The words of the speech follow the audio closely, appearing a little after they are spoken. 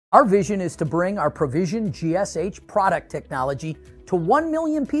Our vision is to bring our Provizion GSH product technology to 1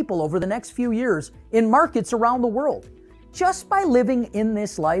 million people over the next few years in markets around the world. Just by living in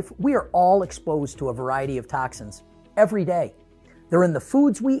this life, we are all exposed to a variety of toxins every day. They're in the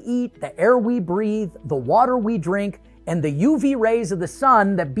foods we eat, the air we breathe, the water we drink, and the UV rays of the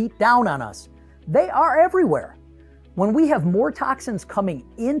sun that beat down on us. They are everywhere. When we have more toxins coming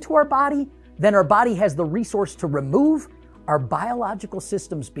into our body than our body has the resource to remove, our biological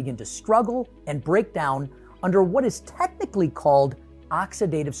systems begin to struggle and break down under what is technically called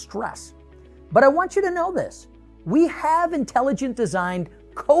oxidative stress. But I want you to know this. We have intelligent design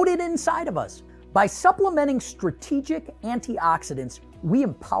coded inside of us. By supplementing strategic antioxidants, we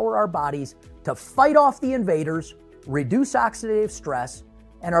empower our bodies to fight off the invaders, reduce oxidative stress,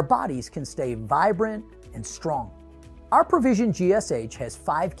 and our bodies can stay vibrant and strong. Our Provizion GSH has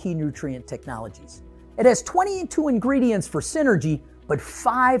 5 key nutrient technologies. It has 22 ingredients for synergy, but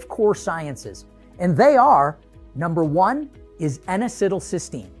 5 core sciences. And they are, number 1 is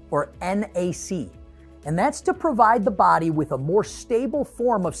N-acetylcysteine, or NAC. And that's to provide the body with a more stable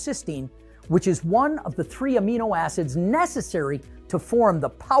form of cysteine, which is one of the 3 amino acids necessary to form the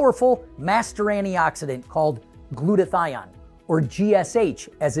powerful master antioxidant called glutathione, or GSH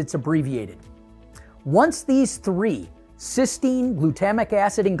as it's abbreviated. Once these 3, cysteine, glutamic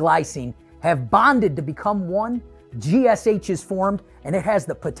acid, and glycine, have bonded to become one, GSH is formed, and it has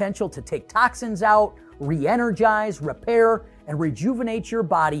the potential to take toxins out, re-energize, repair, and rejuvenate your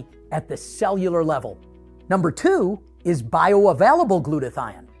body at the cellular level. Number 2 is bioavailable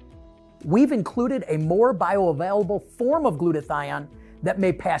glutathione. We've included a more bioavailable form of glutathione that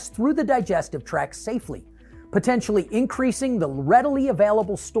may pass through the digestive tract safely, potentially increasing the readily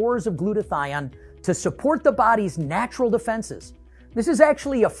available stores of glutathione to support the body's natural defenses. This is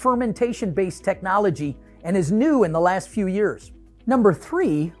actually a fermentation-based technology and is new in the last few years. Number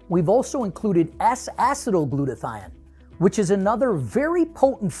 3, we've also included S-acetylglutathione, which is another very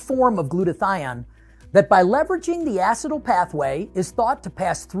potent form of glutathione that by leveraging the acetyl pathway is thought to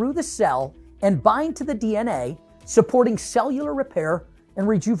pass through the cell and bind to the DNA, supporting cellular repair and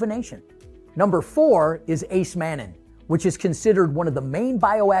rejuvenation. Number 4 is ace-mannan, which is considered one of the main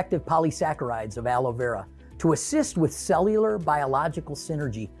bioactive polysaccharides of aloe vera to assist with cellular biological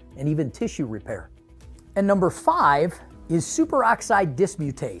synergy and even tissue repair. And number 5 is superoxide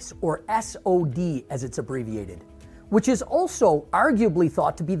dismutase, or SOD as it's abbreviated, which is also arguably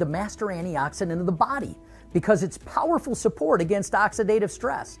thought to be the master antioxidant of the body because it's powerful support against oxidative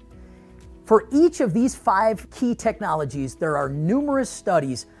stress. For each of these 5 key technologies, there are numerous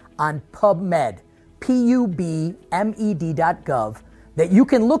studies on PubMed, pubmed.gov, that you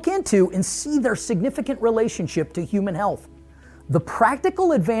can look into and see their significant relationship to human health. The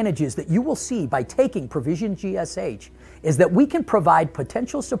practical advantages that you will see by taking Provizion GSH is that we can provide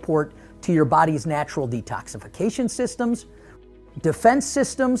potential support to your body's natural detoxification systems, defense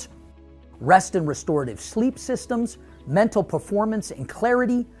systems, rest and restorative sleep systems, mental performance and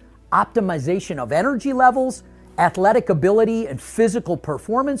clarity, optimization of energy levels, athletic ability and physical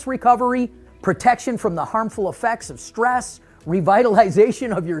performance recovery, protection from the harmful effects of stress,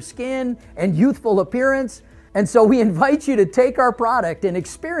 revitalization of your skin, and youthful appearance. And so we invite you to take our product and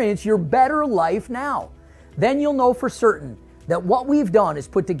experience your better life now. Then you'll know for certain that what we've done is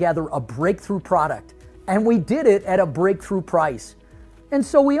put together a breakthrough product, and we did it at a breakthrough price. And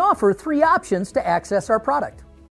so we offer 3 options to access our product.